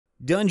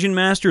Dungeon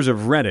Masters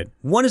of Reddit,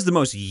 what is the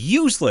most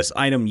useless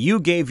item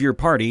you gave your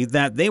party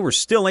that they were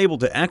still able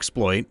to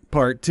exploit?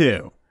 Part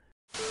 2.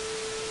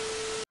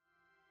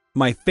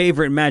 My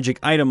favorite magic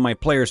item my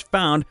players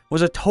found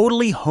was a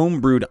totally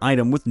homebrewed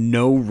item with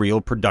no real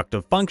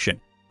productive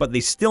function, but they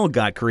still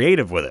got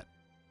creative with it.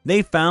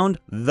 They found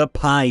the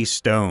Pie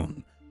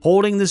Stone.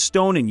 Holding the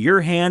stone in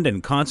your hand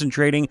and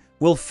concentrating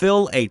will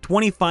fill a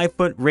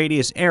 25-foot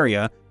radius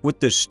area with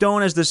the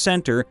stone as the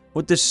center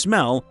with the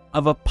smell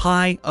of a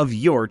pie of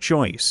your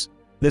choice.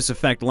 This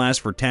effect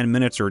lasts for 10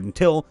 minutes or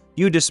until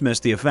you dismiss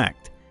the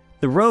effect.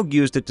 The rogue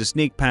used it to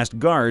sneak past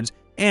guards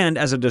and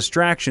as a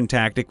distraction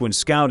tactic when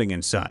scouting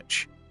and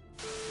such.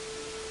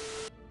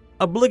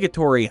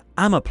 Obligatory,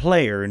 I'm a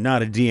player,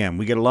 not a DM.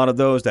 We get a lot of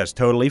those, that's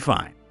totally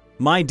fine.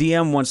 My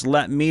DM once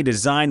let me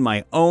design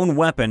my own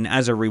weapon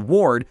as a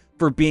reward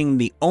for being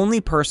the only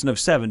person of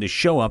 7 to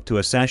show up to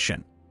a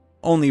session.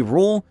 Only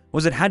rule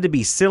was it had to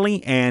be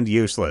silly and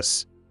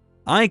useless.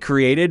 I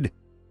created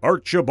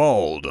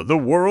Archibald, the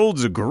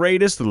world's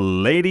greatest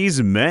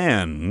ladies'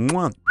 man.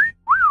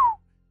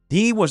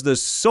 He was the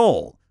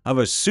soul of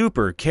a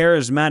super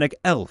charismatic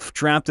elf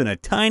trapped in a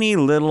tiny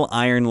little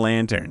iron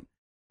lantern.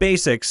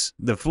 Basics,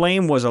 the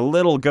flame was a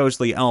little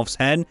ghostly elf's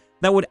head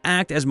that would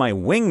act as my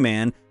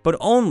wingman, but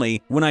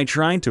only when I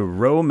tried to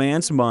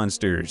romance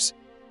monsters.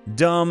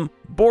 Dumb,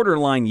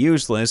 borderline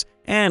useless,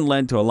 and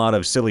led to a lot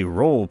of silly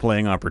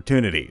role-playing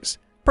opportunities.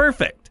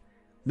 Perfect!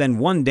 Then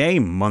one day,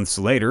 months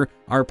later,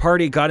 our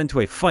party got into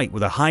a fight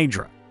with a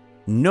Hydra.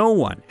 No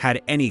one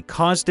had any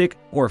caustic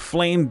or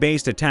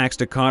flame-based attacks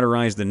to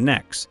cauterize the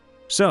necks,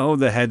 so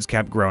the heads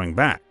kept growing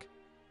back.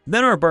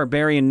 Then our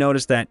barbarian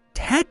noticed that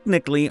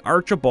technically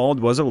Archibald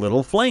was a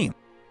little flame,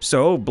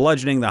 so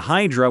bludgeoning the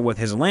Hydra with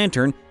his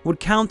lantern would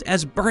count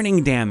as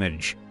burning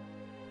damage.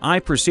 I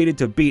proceeded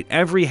to beat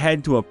every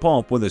head to a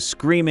pulp with a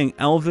screaming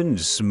elven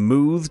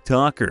smooth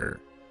talker.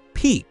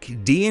 Peak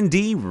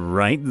D&D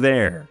right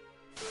there.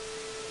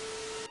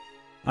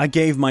 I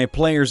gave my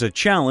players a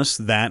chalice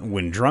that,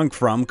 when drunk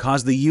from,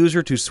 caused the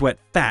user to sweat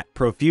fat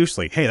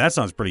profusely. Hey, that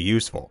sounds pretty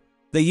useful.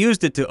 They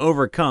used it to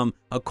overcome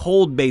a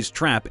cold-based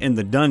trap in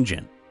the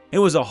dungeon. It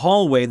was a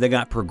hallway that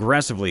got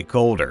progressively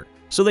colder,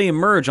 so they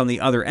emerged on the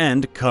other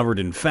end, covered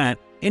in fat,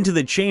 into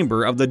the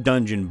chamber of the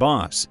dungeon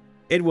boss.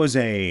 It was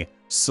a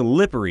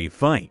slippery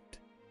fight.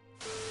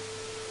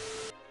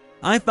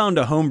 I found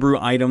a homebrew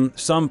item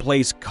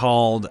someplace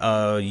called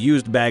a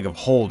used bag of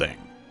holding.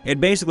 It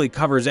basically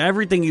covers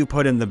everything you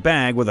put in the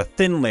bag with a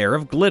thin layer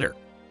of glitter.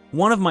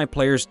 One of my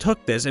players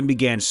took this and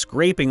began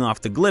scraping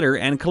off the glitter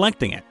and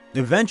collecting it.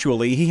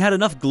 Eventually, he had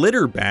enough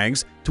glitter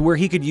bags to where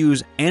he could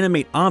use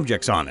animate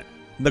objects on it.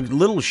 The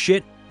little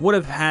shit would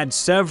have had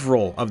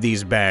several of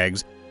these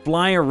bags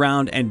fly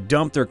around and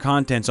dump their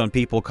contents on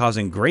people,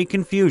 causing great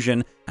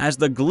confusion as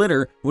the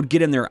glitter would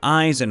get in their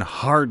eyes and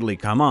hardly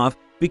come off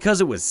because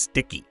it was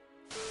sticky.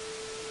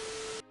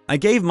 I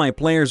gave my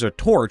players a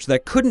torch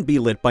that couldn't be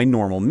lit by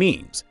normal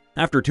means.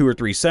 After 2 or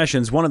 3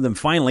 sessions, one of them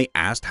finally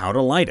asked how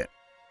to light it.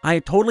 I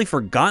had totally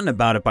forgotten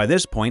about it by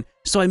this point,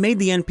 so I made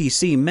the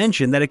NPC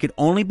mention that it could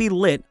only be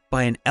lit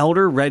by an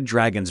Elder Red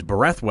Dragon's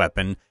breath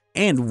weapon,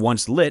 and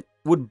once lit,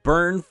 would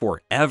burn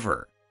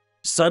forever.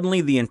 Suddenly,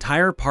 the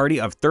entire party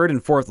of 3rd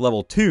and 4th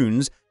level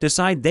toons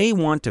decide they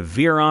want to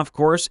veer off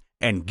course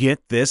and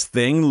get this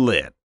thing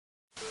lit.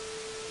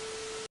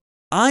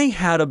 I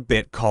had a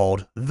bit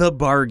called the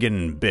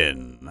bargain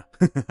bin,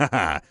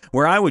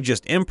 where I would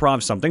just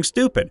improv something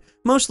stupid,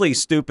 mostly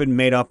stupid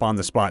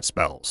made-up-on-the-spot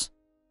spells.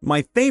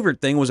 My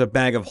favorite thing was a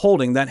bag of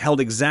holding that held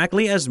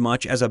exactly as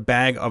much as a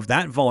bag of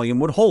that volume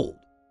would hold.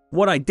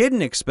 What I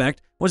didn't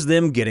expect was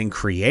them getting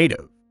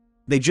creative.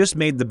 They just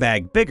made the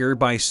bag bigger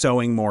by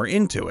sewing more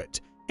into it,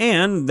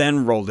 and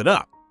then rolled it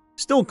up.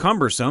 Still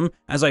cumbersome,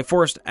 as I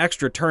forced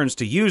extra turns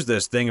to use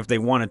this thing if they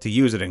wanted to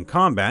use it in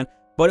combat,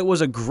 but it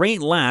was a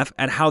great laugh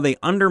at how they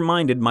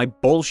undermined my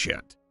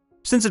bullshit.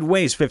 Since it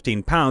weighs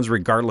 15 pounds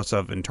regardless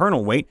of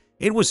internal weight,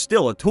 it was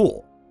still a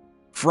tool.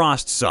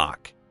 Frost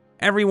Sock.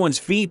 Everyone's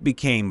feet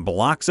became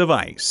blocks of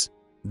ice.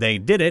 They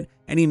did it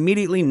and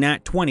immediately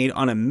nat 20'd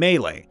on a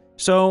melee,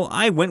 so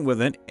I went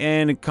with it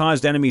and it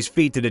caused enemies'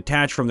 feet to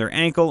detach from their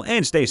ankle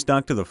and stay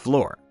stuck to the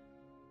floor.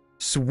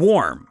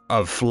 Swarm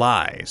of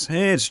Flies.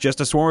 It's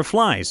just a swarm of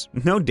flies.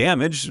 No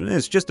damage,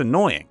 it's just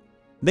annoying.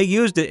 They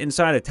used it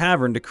inside a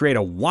tavern to create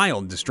a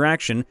wild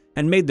distraction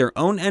and made their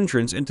own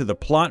entrance into the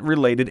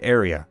plot-related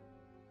area.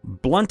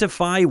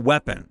 Bluntify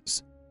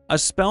Weapons. A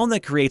spell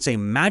that creates a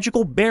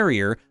magical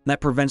barrier that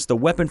prevents the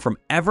weapon from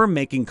ever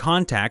making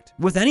contact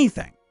with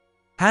anything.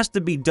 Has to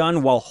be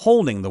done while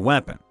holding the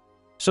weapon.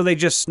 So they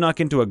just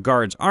snuck into a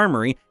guard's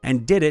armory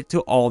and did it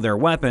to all their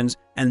weapons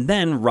and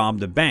then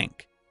robbed a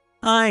bank.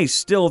 I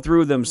still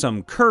threw them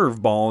some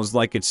curveballs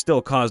like it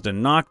still caused a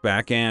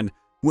knockback and,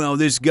 well,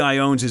 this guy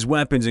owns his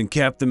weapons and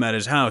kept them at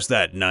his house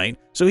that night,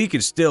 so he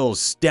could still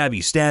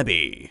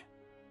stabby.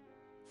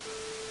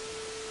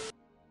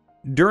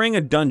 During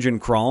a dungeon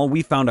crawl,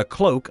 we found a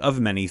cloak of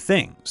many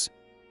things.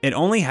 It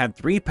only had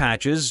 3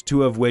 patches,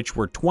 2 of which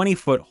were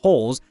 20-foot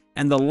holes,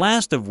 and the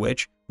last of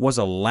which was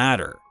a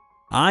ladder.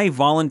 I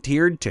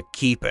volunteered to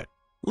keep it.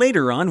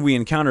 Later on, we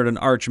encountered an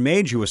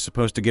archmage who was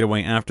supposed to get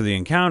away after the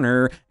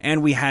encounter,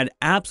 and we had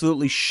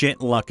absolutely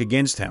shit luck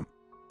against him.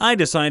 I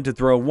decided to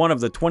throw one of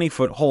the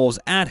 20-foot holes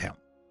at him.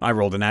 I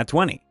rolled a nat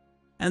 20.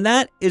 And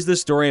that is the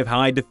story of how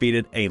I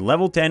defeated a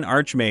level 10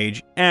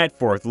 archmage at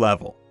 4th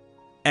level.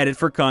 Edit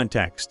for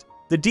context.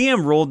 The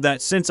DM ruled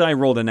that since I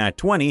rolled a nat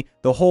 20,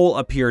 the hole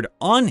appeared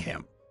on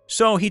him,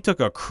 so he took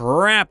a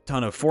crap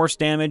ton of force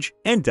damage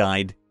and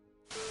died.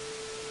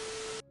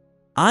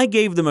 I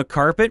gave them a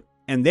carpet,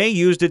 and they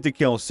used it to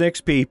kill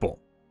 6 people.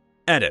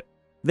 Edit.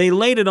 They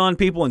laid it on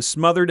people and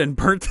smothered and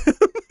burnt them.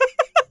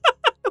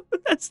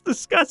 That's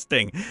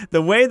disgusting.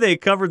 The way they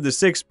covered the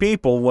 6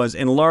 people was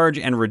enlarge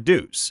and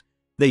reduce.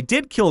 They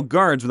did kill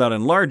guards without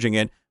enlarging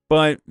it,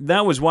 but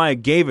that was why I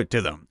gave it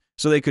to them,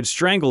 so they could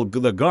strangle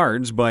the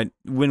guards, but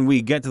when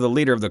we get to the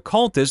leader of the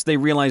cultists, they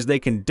realize they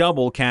can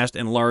double cast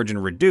enlarge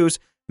and reduce,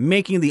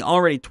 making the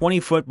already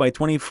 20 foot by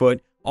 20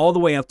 foot all the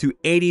way up to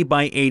 80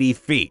 by 80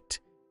 feet.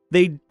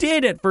 They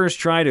did at first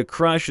try to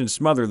crush and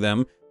smother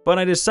them, but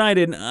I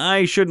decided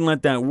I shouldn't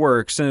let that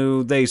work,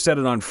 so they set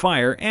it on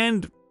fire,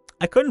 and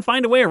I couldn't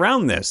find a way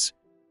around this.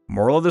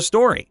 Moral of the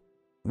story: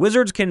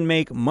 wizards can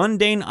make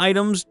mundane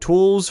items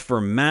tools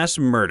for mass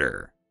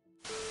murder.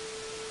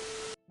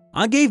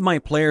 I gave my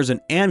players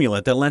an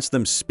amulet that lets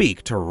them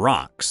speak to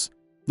rocks.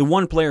 The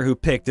one player who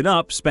picked it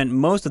up spent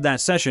most of that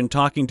session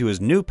talking to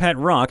his new pet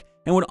rock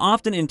and would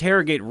often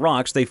interrogate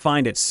rocks they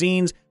find at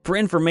scenes for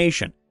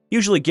information,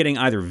 usually getting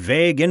either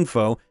vague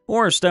info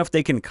or stuff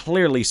they can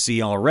clearly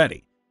see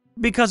already,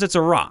 because it's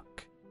a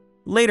rock.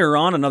 Later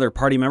on, another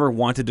party member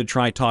wanted to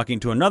try talking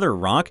to another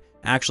rock,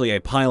 actually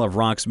a pile of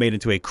rocks made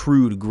into a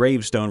crude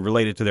gravestone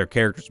related to their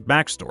character's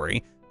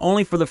backstory,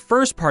 only for the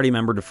first party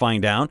member to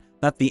find out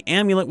that the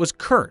amulet was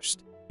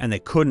cursed and they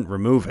couldn't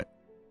remove it.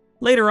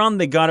 Later on,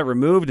 they got it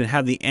removed and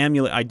had the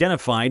amulet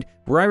identified,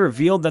 where I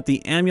revealed that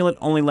the amulet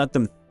only let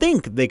them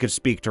think they could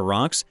speak to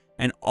rocks,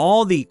 and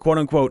all the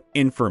quote-unquote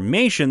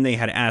information they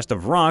had asked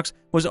of rocks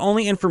was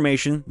only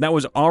information that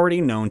was already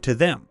known to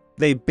them.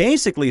 They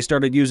basically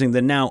started using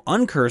the now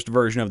uncursed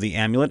version of the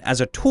amulet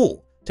as a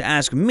tool to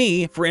ask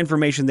me for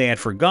information they had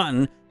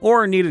forgotten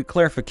or needed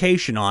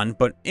clarification on,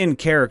 but in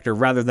character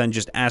rather than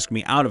just ask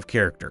me out of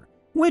character,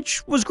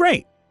 which was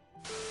great.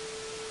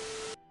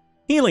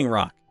 Healing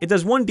Rock. It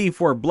does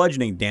 1d4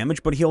 bludgeoning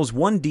damage but heals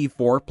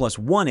 1d4 plus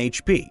 1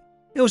 HP.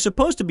 It was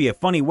supposed to be a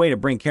funny way to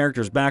bring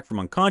characters back from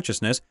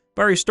unconsciousness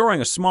by restoring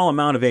a small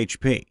amount of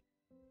HP.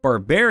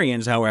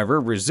 Barbarians,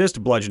 however,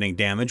 resist bludgeoning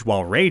damage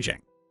while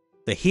raging.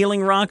 The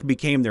Healing Rock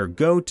became their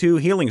go-to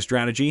healing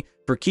strategy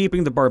for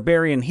keeping the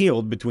barbarian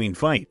healed between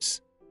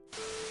fights.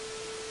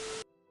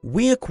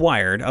 We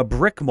acquired a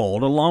brick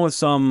mold along with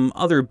some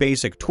other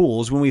basic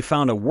tools when we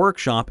found a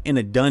workshop in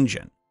a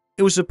dungeon.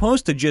 It was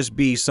supposed to just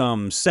be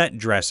some set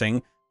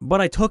dressing, but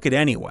I took it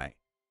anyway.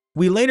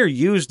 We later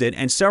used it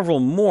and several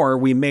more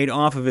we made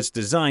off of its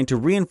design to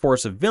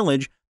reinforce a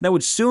village that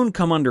would soon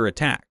come under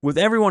attack. With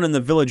everyone in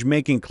the village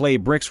making clay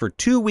bricks for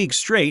 2 weeks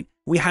straight,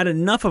 we had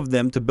enough of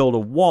them to build a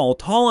wall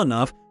tall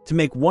enough to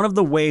make one of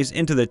the ways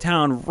into the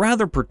town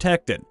rather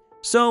protected,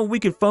 so we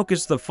could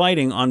focus the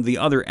fighting on the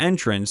other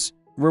entrance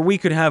where we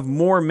could have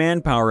more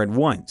manpower at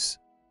once.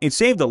 It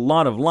saved a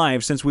lot of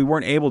lives since we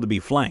weren't able to be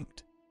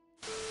flanked.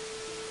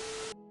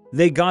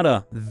 They got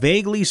a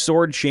vaguely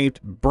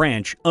sword-shaped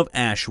branch of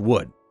ash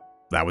wood.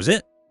 That was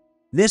it.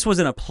 This was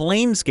in a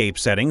planescape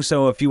setting,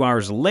 so a few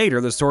hours later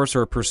the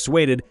sorcerer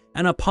persuaded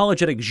an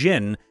apologetic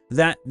djinn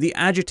that the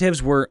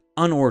adjectives were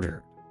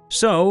unordered.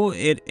 So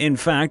it in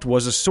fact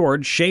was a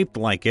sword shaped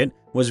like it,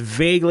 was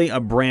vaguely a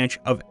branch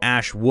of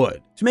ash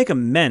wood. To make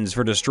amends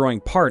for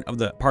destroying part of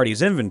the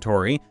party's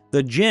inventory,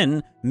 the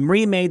djinn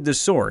remade the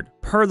sword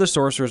per the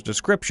sorcerer's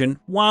description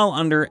while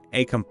under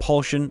a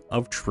compulsion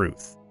of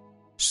truth.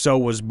 So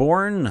was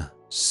born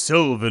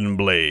Sylvan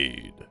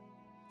Blade.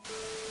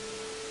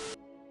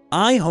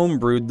 I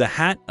homebrewed the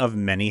Hat of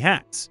Many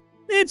Hats.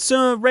 It's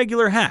a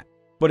regular hat,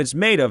 but it's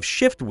made of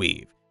shift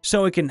weave,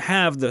 so it can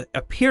have the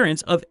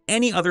appearance of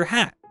any other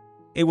hat.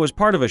 It was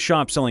part of a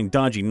shop selling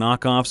dodgy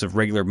knockoffs of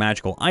regular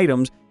magical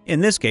items,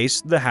 in this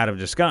case, the Hat of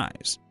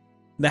Disguise.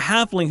 The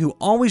halfling who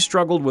always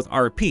struggled with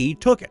RP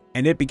took it,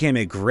 and it became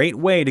a great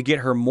way to get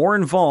her more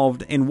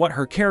involved in what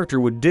her character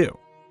would do.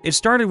 It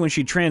started when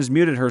she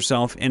transmuted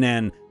herself in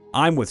an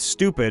 "I'm with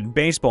stupid"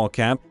 baseball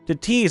cap to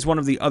tease one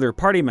of the other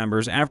party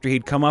members after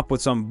he'd come up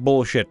with some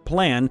bullshit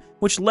plan,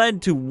 which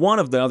led to one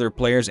of the other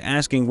players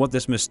asking what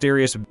this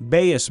mysterious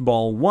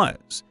baseball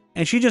was.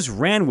 And she just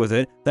ran with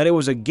it that it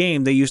was a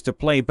game they used to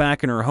play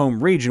back in her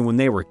home region when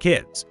they were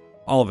kids.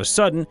 All of a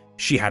sudden,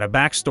 she had a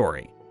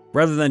backstory,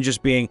 rather than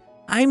just being,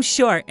 "I'm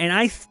short and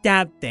I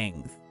stab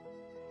things."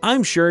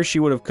 I'm sure she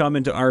would have come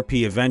into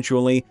RP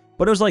eventually,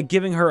 but it was like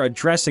giving her a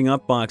dressing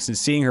up box and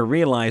seeing her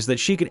realize that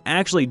she could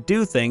actually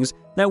do things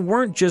that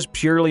weren't just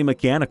purely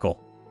mechanical.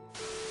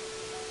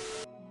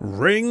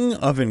 Ring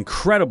of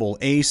Incredible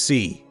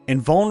AC.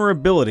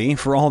 Invulnerability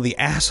for all the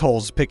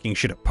assholes picking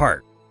shit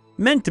apart.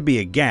 Meant to be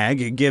a gag,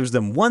 it gives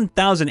them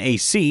 1000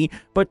 AC,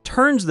 but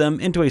turns them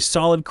into a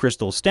solid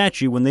crystal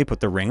statue when they put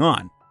the ring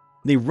on.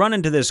 They run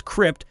into this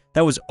crypt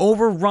that was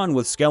overrun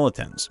with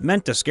skeletons,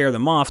 meant to scare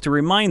them off to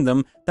remind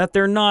them that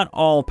they're not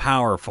all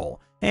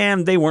powerful,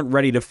 and they weren't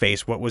ready to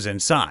face what was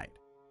inside.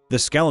 The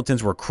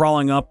skeletons were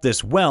crawling up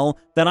this well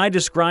that I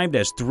described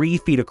as 3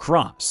 feet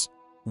across.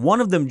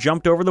 One of them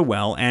jumped over the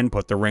well and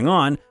put the ring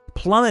on,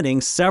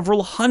 plummeting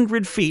several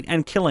hundred feet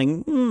and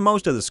killing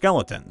most of the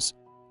skeletons.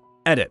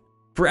 Edit.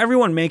 For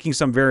everyone making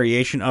some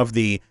variation of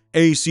the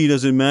AC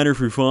doesn't matter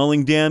for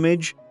falling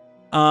damage,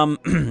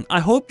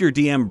 I hope your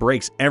DM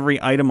breaks every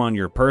item on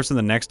your person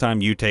the next time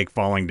you take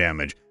falling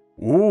damage.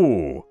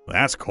 Ooh,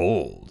 that's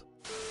cold.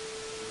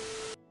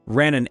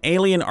 Ran an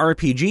alien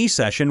RPG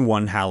session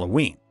one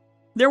Halloween.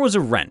 There was a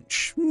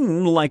wrench,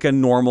 like a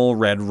normal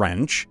red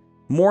wrench.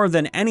 More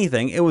than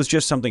anything, it was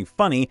just something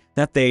funny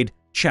that they'd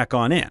check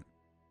on in.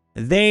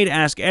 They'd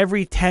ask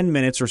every 10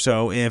 minutes or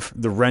so if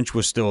the wrench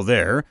was still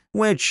there,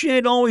 which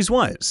it always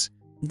was.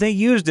 They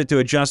used it to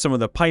adjust some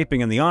of the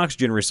piping in the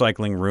oxygen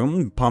recycling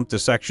room, pumped a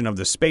section of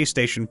the space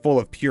station full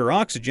of pure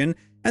oxygen,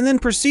 and then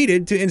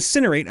proceeded to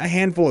incinerate a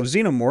handful of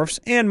xenomorphs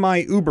and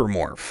my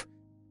ubermorph.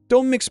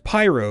 Don't mix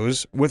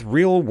pyros with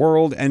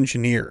real-world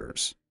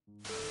engineers.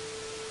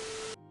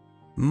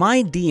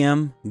 My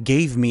DM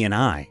gave me an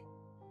eye.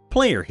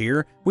 Player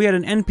here, we had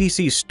an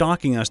NPC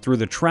stalking us through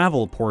the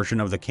travel portion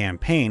of the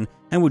campaign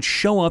and would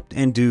show up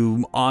and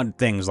do odd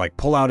things like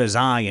pull out his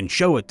eye and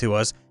show it to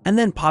us and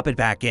then pop it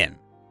back in.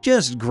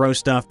 Just gross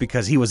stuff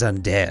because he was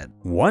undead.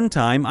 One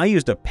time, I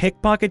used a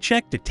pickpocket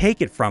check to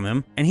take it from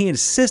him and he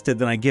insisted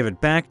that I give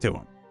it back to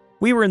him.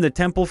 We were in the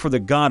temple for the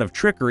god of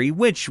trickery,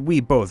 which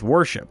we both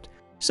worshipped,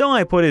 so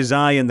I put his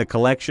eye in the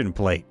collection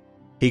plate.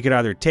 He could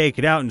either take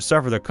it out and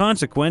suffer the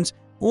consequence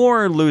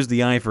or lose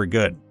the eye for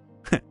good.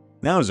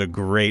 That was a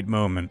great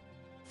moment.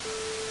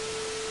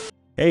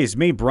 Hey, it's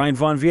me, Brian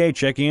Von VA,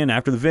 checking in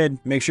after the vid.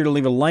 Make sure to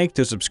leave a like,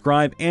 to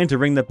subscribe, and to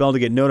ring that bell to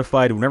get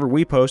notified whenever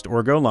we post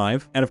or go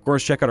live. And of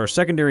course, check out our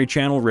secondary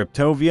channel,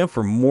 Riptovia,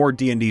 for more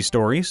D&D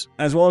stories,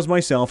 as well as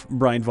myself,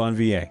 Brian Von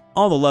VA.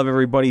 All the love,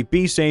 everybody.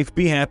 Be safe,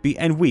 be happy,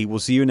 and we will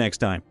see you next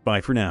time.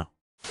 Bye for now.